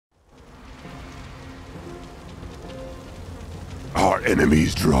Our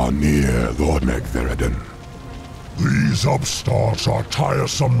enemies draw near, Lord Magtheridon. These upstarts are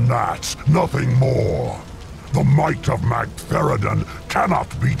tiresome gnats, nothing more. The might of Magtheridon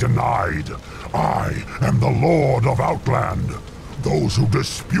cannot be denied. I am the Lord of Outland. Those who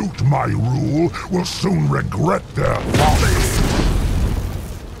dispute my rule will soon regret their folly.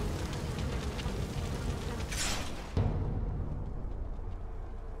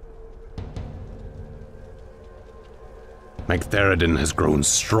 Magtheridon has grown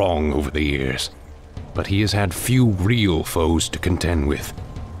strong over the years, but he has had few real foes to contend with.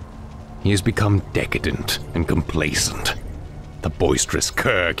 He has become decadent and complacent. The boisterous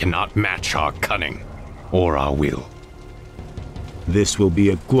cur cannot match our cunning or our will. This will be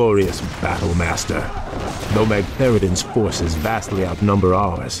a glorious battle, Master. Though Magtheridon's forces vastly outnumber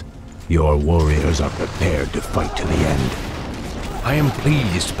ours, your warriors are prepared to fight to the end. I am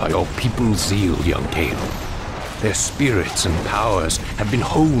pleased by your people's zeal, young Kael. Their spirits and powers have been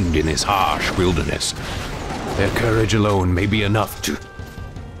honed in this harsh wilderness. Their courage alone may be enough to...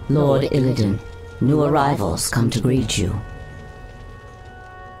 Lord Illidan, new arrivals come to greet you.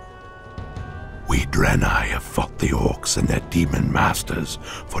 We Draenei have fought the orcs and their demon masters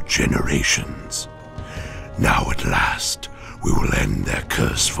for generations. Now at last, we will end their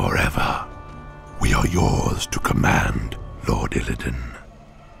curse forever. We are yours to command, Lord Illidan.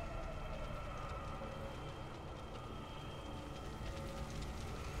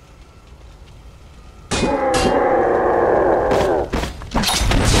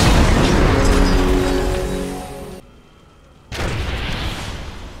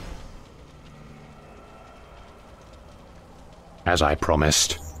 As I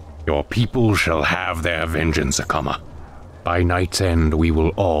promised, your people shall have their vengeance, Akama. By night's end, we will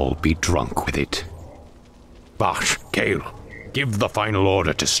all be drunk with it. Bash, Kael, give the final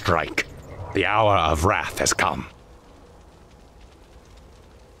order to strike. The hour of wrath has come.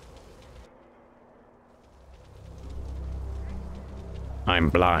 I'm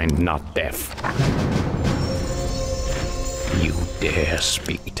blind, not deaf. You dare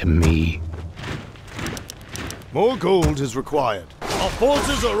speak to me? More gold is required. Our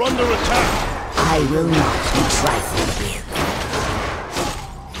forces are under attack. I will not be trifled with.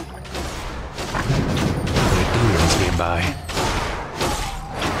 There are demons nearby.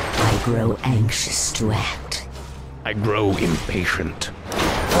 I grow anxious to act. I grow impatient.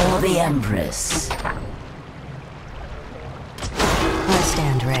 For the Empress. I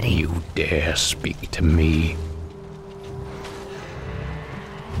stand ready. You dare speak to me?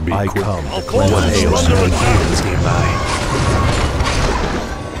 I come Our to cleanse forces the are under ancient attack. Demons nearby.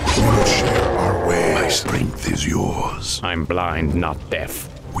 We will share our way. My strength is yours. I'm blind, not deaf.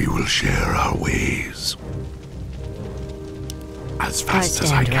 We will share our ways. As fast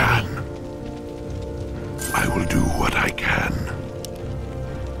as I stand can. I will do what I can.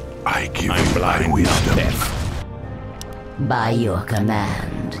 I give I'm you blind, my not wisdom. deaf. By your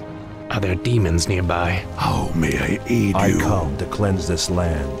command. Are there demons nearby? How may I aid I you? come to cleanse this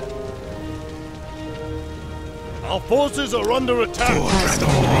land. Our forces are under attack.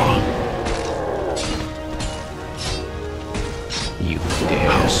 You dare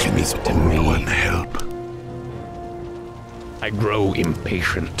How can this speak to old me? one help? I grow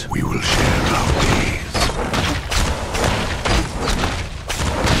impatient. We will share our ways.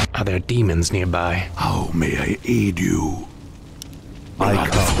 Are there demons nearby? How may I aid you? I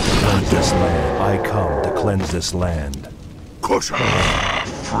come to cleanse this land. I come to cleanse this land. Kosher.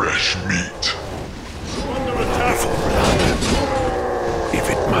 Fresh meat. Under attack. If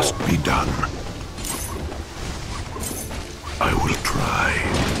it must be done, I will try.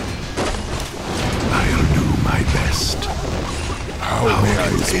 I'll do my best. How may I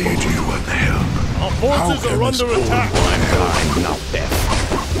aid you and help? Our forces are under attack. I'm blind, not deaf.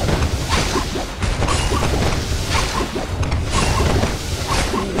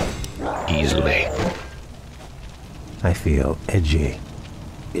 Easily. I feel edgy.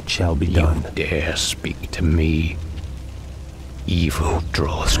 It shall be done. You dare speak to me? Evil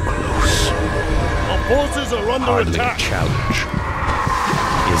draws close. Our forces are under Hardly a attack. challenge.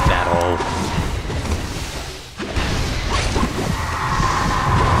 Is that all?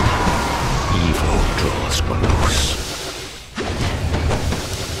 Evil draws close.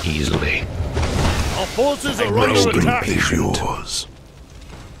 Easily. Our forces I are grow under Strength attack. is yours.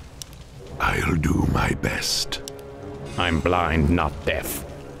 I'll do my best. I'm blind, not deaf.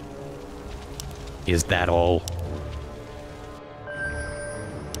 Is that all?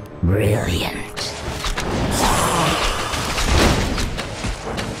 Brilliant.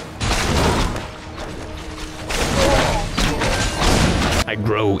 I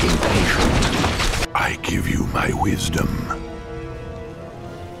grow impatient. I give you my wisdom.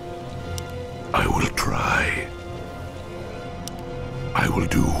 I will try. I will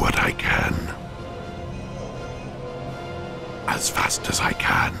do what I can. As fast as I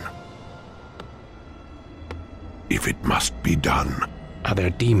can. If it must be done. Are there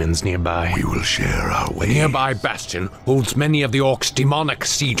demons nearby? We will share our ways. The nearby bastion holds many of the Orcs' demonic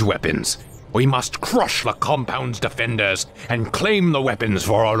siege weapons. We must crush the compound's defenders and claim the weapons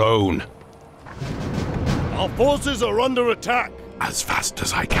for our own. Our forces are under attack. As fast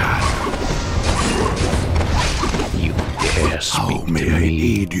as I can. You dare speak How may to I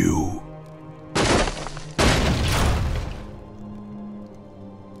me? aid you?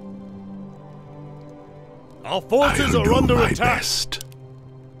 Our forces I'll are do under my attack. best.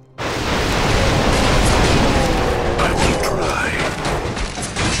 I will try.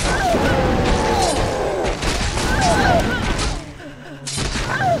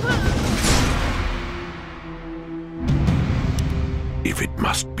 If it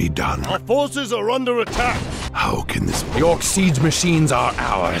must be done. Our forces are under attack. How can this The Orc siege machines are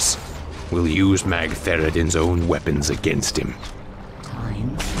ours. We'll use Mag Theridin's own weapons against him.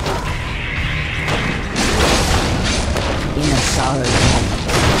 Time. In a sorrow moment.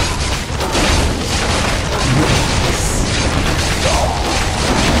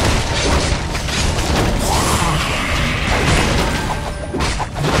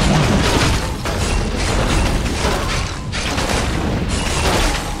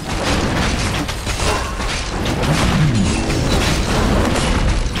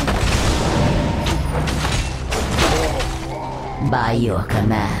 By your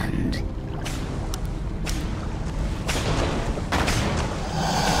command.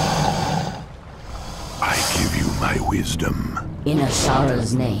 I give you my wisdom. In a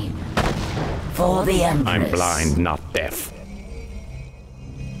sorrow's name. For the Empress. I'm blind, not deaf.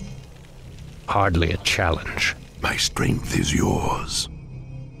 Hardly a challenge. My strength is yours.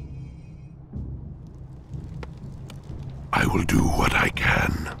 I will do what I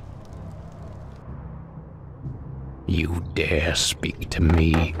can. You dare speak to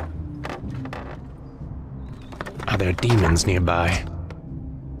me? Are there demons nearby?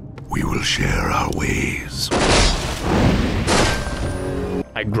 We will share our ways.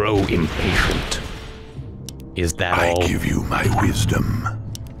 I grow impatient. Is that I all? give you my wisdom.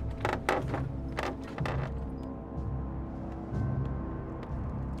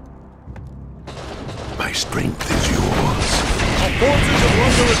 My strength is yours. Our forces are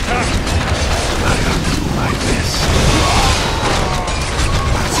under attack. I'll do my best.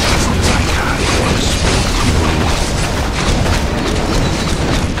 As fast as I can.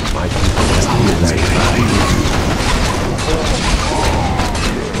 My people must be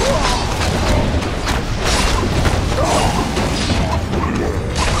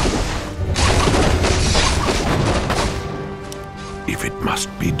If it must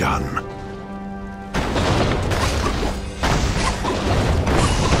be done.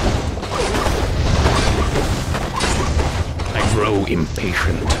 I grow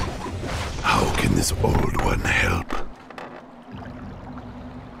impatient. How can this old one help?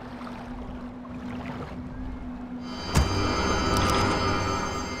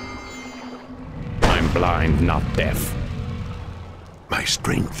 I'm blind, not deaf. My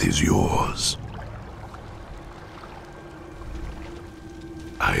strength is yours.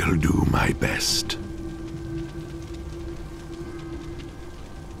 I'll do my best.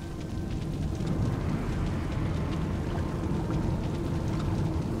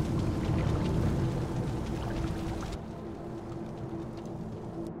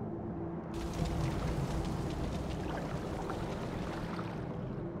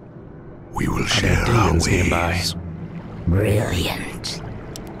 We will share our demons nearby? ways. Brilliant.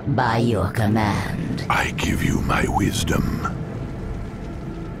 By your command. I give you my wisdom.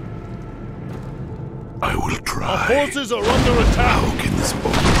 I will Our try. forces are under attack. How can this old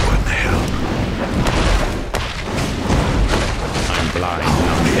one help? I'm blind,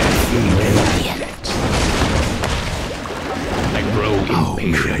 not deaf. Brilliant. I grow How may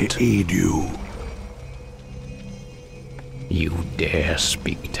I impatient. aid you? You dare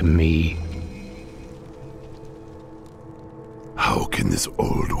speak to me? How can this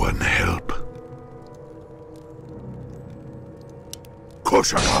old one help?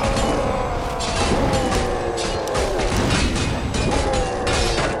 Koshaka!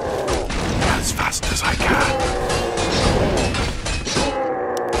 As fast as I can.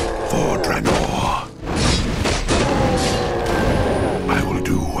 For Draenor. I will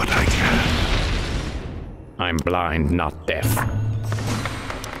do what I can. I'm blind, not deaf.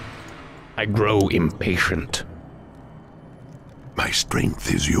 I grow impatient. My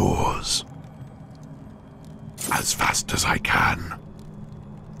strength is yours. As fast as I can.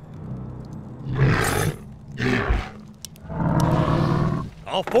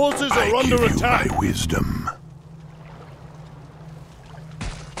 Our forces are under attack. My wisdom.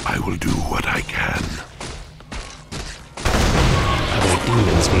 I will do what I can. Are there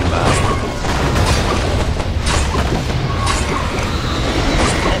demons nearby?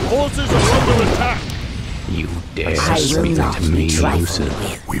 Our forces are under attack. You dare I will speak not to me, be trifled Lucid?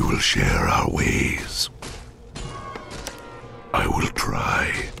 with. We will share our ways. I will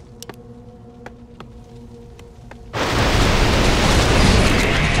try.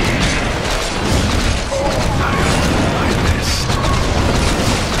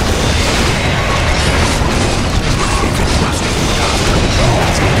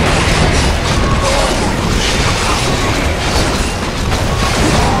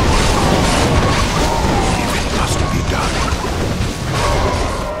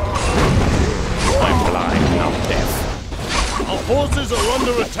 Forces are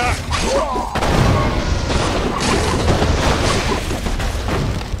under attack.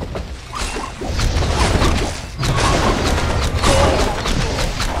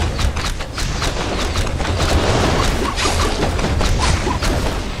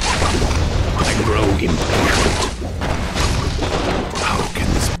 I grow impatient. How can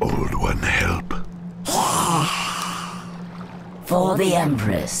this old one help? For the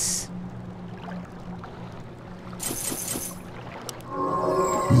Empress.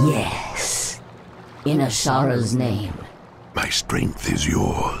 Yes. In Ashara's name. My strength is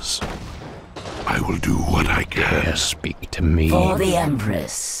yours. I will do what I Dare can. speak to me? For the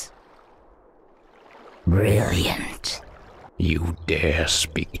Empress. Brilliant. You dare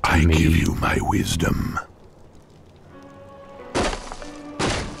speak to I me? give you my wisdom.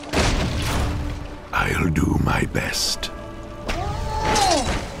 I'll do my best.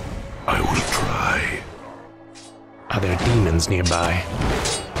 I will try. Are there demons nearby?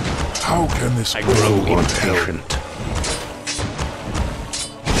 How can this I grow impatient.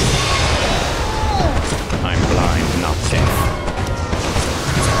 I'm blind, not deaf.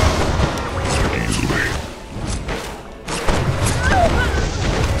 easily?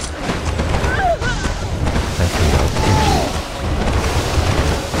 I feel itchy.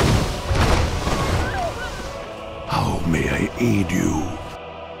 How may I aid you?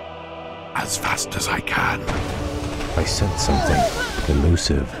 As fast as I can. I sense something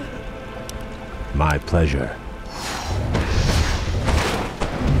elusive. My pleasure.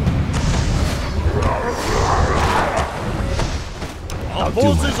 Our do my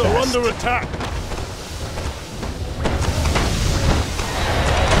forces are best. under attack.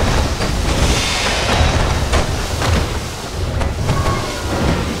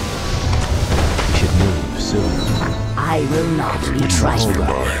 We should move soon. I will not be trifled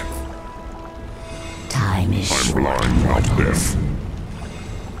with. Time is I'm short. blind, not deaf.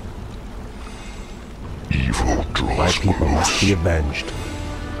 Evil My draws people must close. be avenged.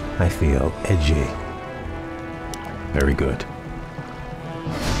 I feel edgy. Very good.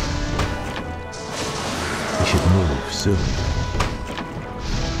 We should move soon.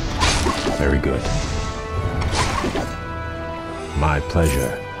 Very good. My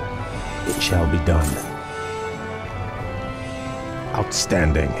pleasure. It shall be done.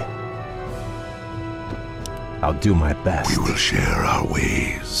 Outstanding. I'll do my best. We will share our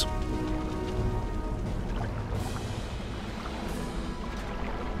ways.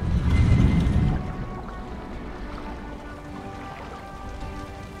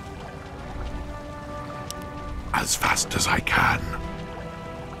 As fast as I can.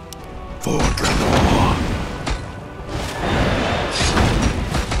 For Draenor.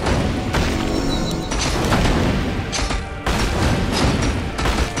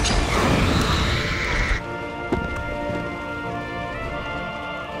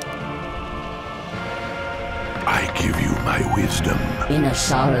 I give you my wisdom. In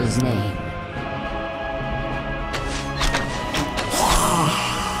Ashara's name.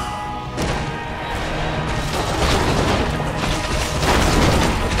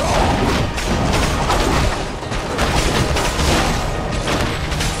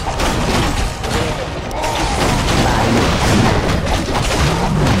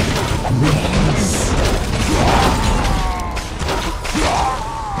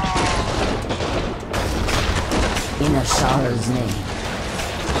 In Ashara's name.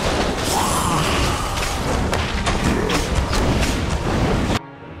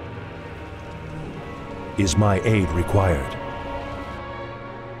 Is my aid required?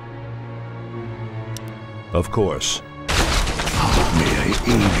 Of course. How may I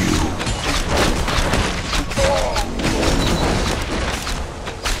aid you?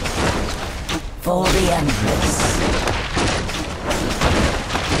 For the Empress.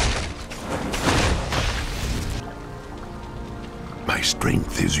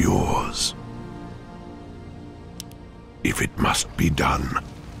 strength is yours. If it must be done.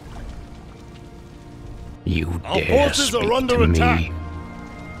 You Our dare forces speak are under to attack. me?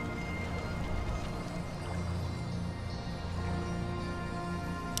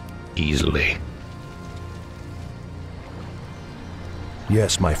 Easily.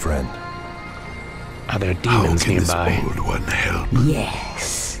 Yes, my friend. Are there How demons can nearby? this old one help?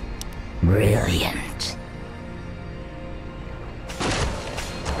 Yes. Brilliant.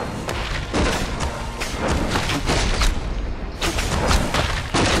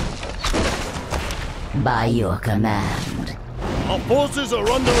 By your command. Our forces are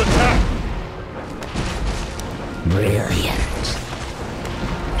under attack. Brilliant.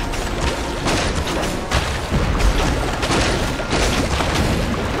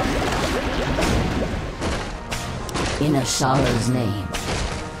 In Ashara's name.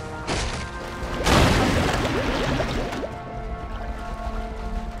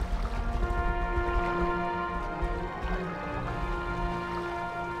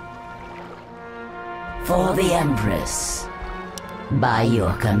 For the Empress. By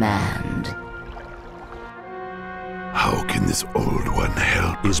your command. How can this old one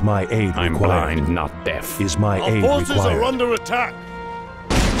help? Is my aid I'm required? blind, not deaf. Is my Our aid forces required? are under attack.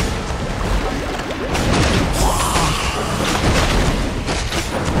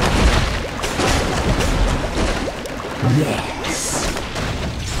 Yes.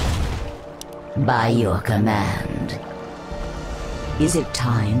 By your command. Is it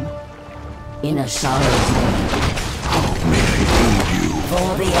time? In Ashara's name. How may I aid you?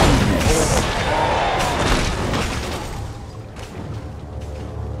 For the Empress.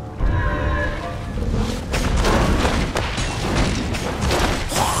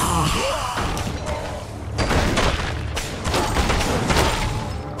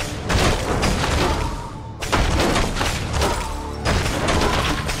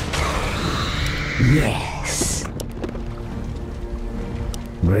 Yes.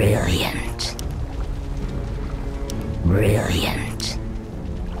 Brilliant. Brilliant.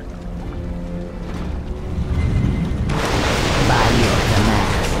 By your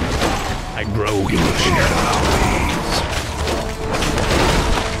command. I grow impatient.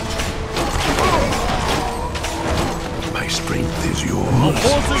 My strength is Our yours.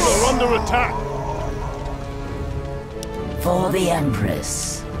 forces are under attack. For the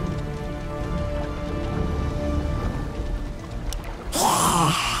Empress.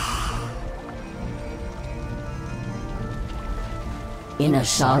 In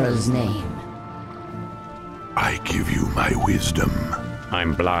Ashara's name. I give you my wisdom.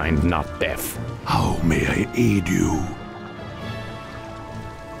 I'm blind, not deaf. How may I aid you?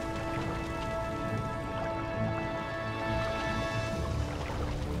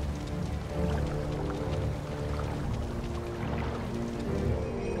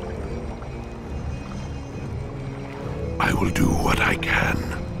 I will do what I can.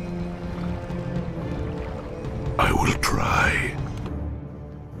 I will try.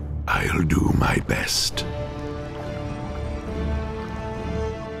 I'll do my best.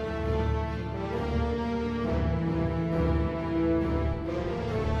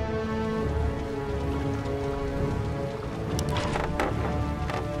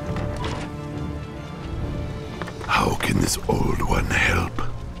 How can this old one help?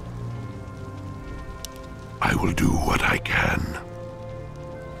 I will do what I can.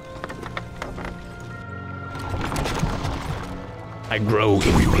 I grow We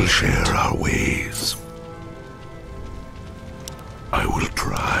will impatient. share our ways. I will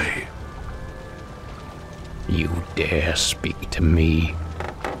try. You dare speak to me?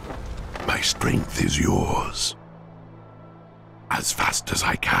 My strength is yours. As fast as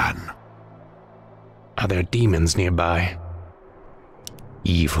I can. Are there demons nearby?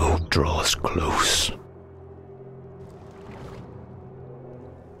 Evil draws close.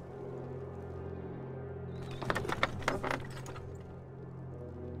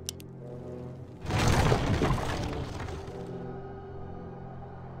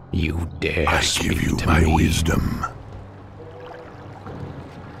 You dare I speak give you to my me? wisdom.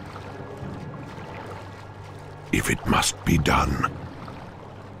 If it must be done,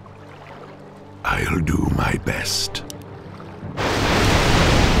 I'll do my best.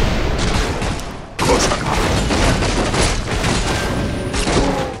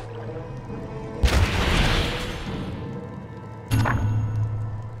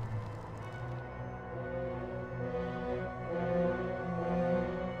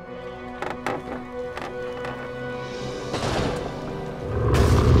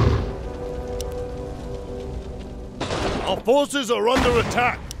 Our forces are under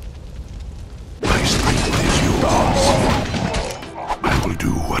attack. My strength is yours. I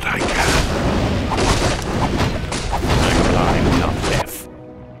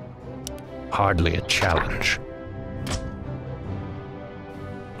Hardly a challenge.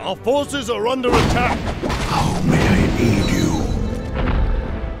 Our forces are under attack! How may I aid you?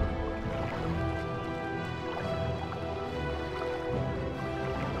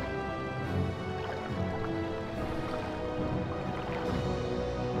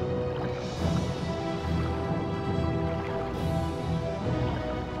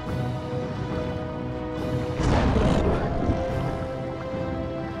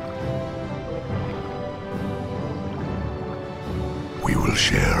 We will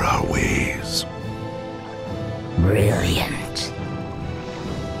share our ways. Brilliant.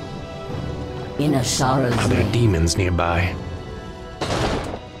 In a sorrow's Are there name. demons nearby?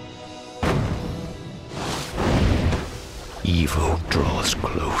 Evil draws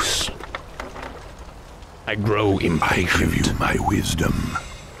close. I grow I impatient. give you my wisdom.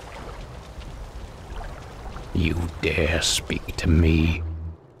 You dare speak to me?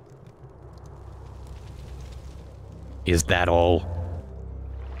 Is that all?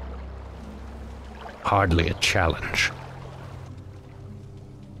 Hardly a challenge.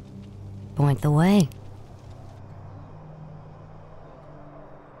 Point the way.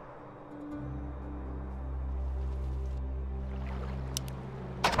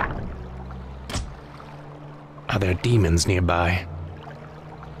 Are there demons nearby?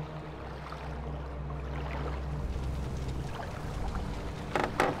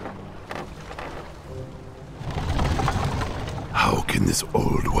 How can this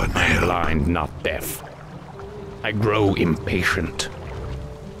old one help? Blind, not deaf. I grow impatient.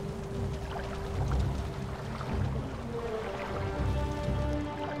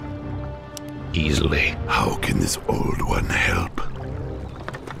 Easily. How can this old one help?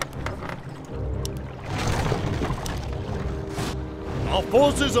 Our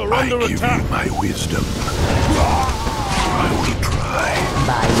forces are I under give attack! you my wisdom. I will try.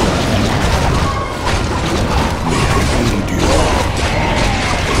 By your May I aid you?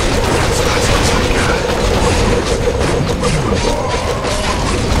 As fast as I can.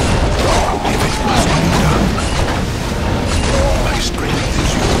 If it must be done, my strength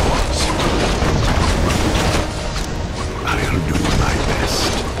is yours. I'll do my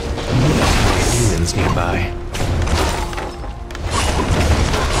best. Demons nearby.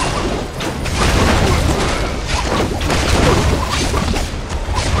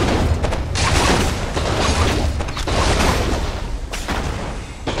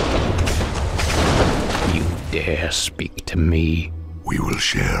 You dare speak to me? We will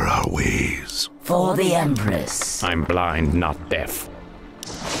share our ways. For the Empress. I'm blind, not deaf.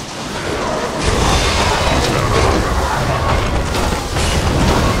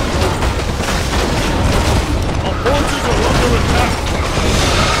 Our forces are under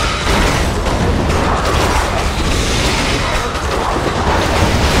attack!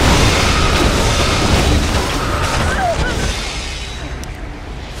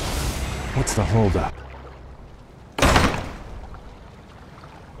 What's the holdup?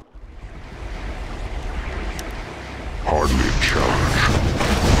 Hardly a challenge.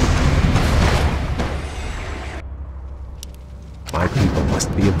 My people must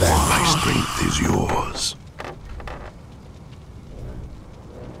be abandoned. My strength is yours.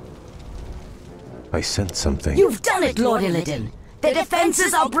 I sense something. You've done it, Lord Illidan. The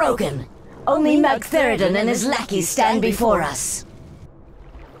defenses are broken. Only Magtheridon and his lackeys stand before us.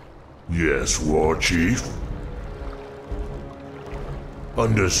 Yes, War Chief.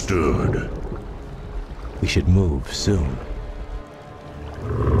 Understood. We should move soon.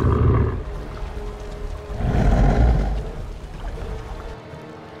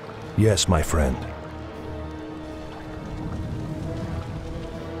 Yes, my friend.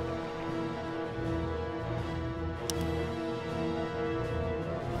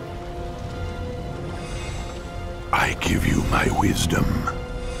 I give you my wisdom.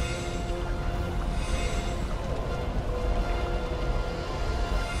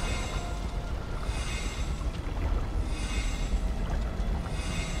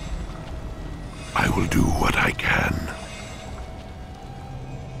 I will do what I can.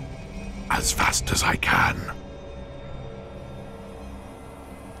 As fast as I can.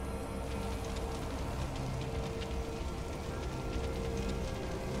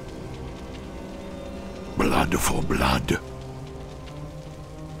 Blood for blood.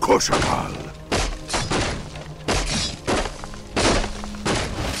 Koshakal.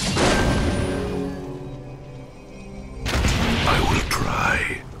 I will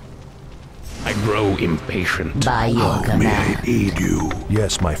try. I grow impatient. By your How may I command. aid you?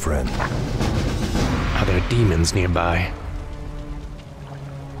 Yes, my friend. Are there demons nearby?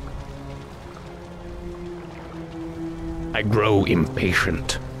 I grow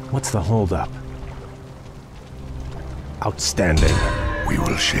impatient. What's the holdup? Outstanding. We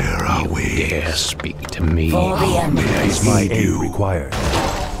will share our ways. Dare speak to me. For the enemy. Is my aid required?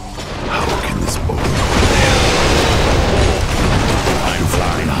 How can this bold I'm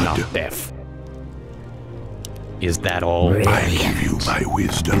blind, not deaf. Is that all? I give you my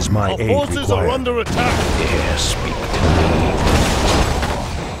wisdom. Is my Our aid forces are required? under attack. Dare speak to me.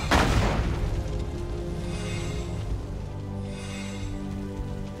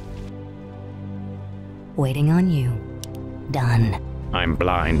 Waiting on you. Done. I'm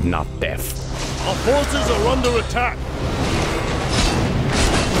blind, not deaf. Our forces are under attack.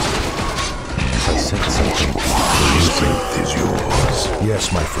 I said something. strength is yours?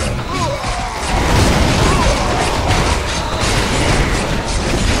 Yes, my friend.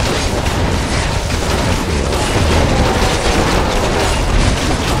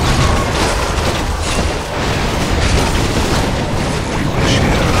 We will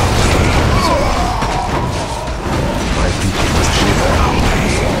share our ways. My people will share our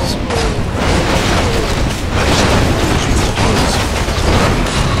ways. My strength is yours.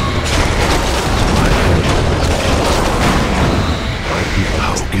 My people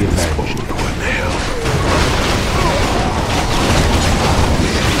must be avenged. One hell.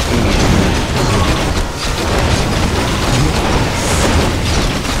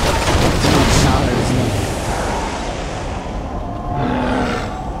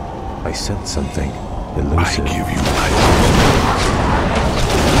 I said something I elusive. give you my wisdom.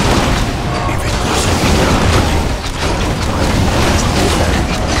 If it must be done,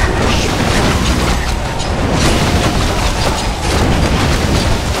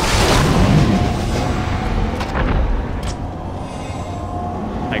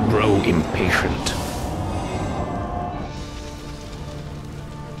 I grow impatient.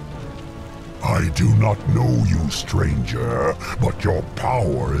 I do not know you, stranger, but your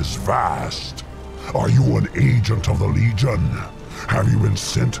power is vast. Are you an agent of the Legion? Have you been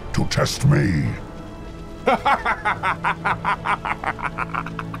sent to test me?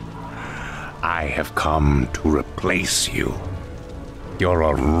 I have come to replace you. You're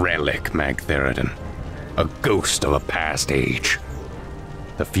a relic, Magtheridon. A ghost of a past age.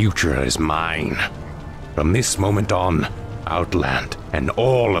 The future is mine. From this moment on, Outland and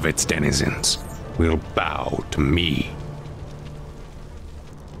all of its denizens will bow to me.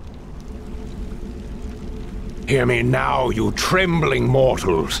 Hear me now, you trembling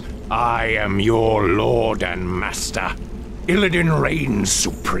mortals. I am your lord and master. Illidan reigns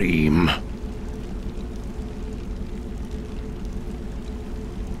supreme.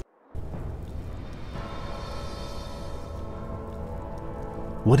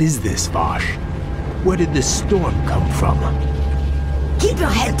 What is this, Vosh? Where did this storm come from? Keep your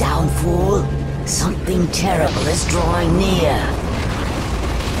head down, fool. Something terrible is drawing near.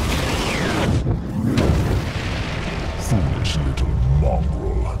 Foolish little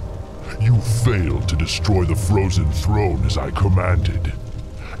mongrel. You failed to destroy the frozen throne as I commanded.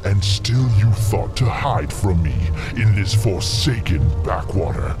 And still you thought to hide from me in this forsaken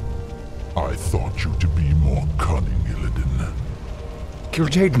backwater. I thought you to be more cunning, Illidan.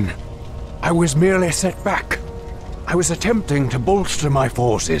 Kil'jaeden, I was merely set back. I was attempting to bolster my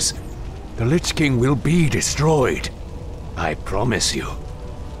forces. The Lich King will be destroyed. I promise you.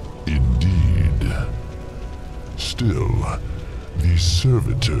 Indeed. Still, these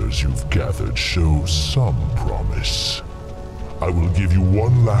servitors you've gathered show some promise. I will give you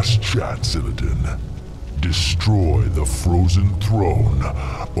one last chance, Illidan. Destroy the frozen throne,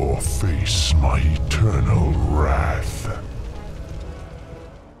 or face my eternal wrath.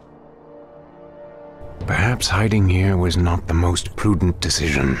 Perhaps hiding here was not the most prudent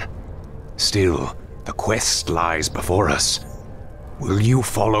decision. Still, the quest lies before us. Will you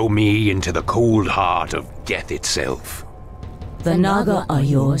follow me into the cold heart of death itself? The Naga are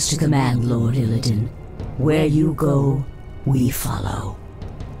yours to command, Lord Illidan. Where you go, we follow.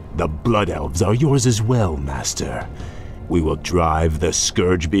 The Blood Elves are yours as well, Master. We will drive the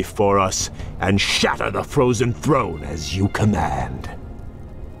Scourge before us and shatter the frozen throne as you command.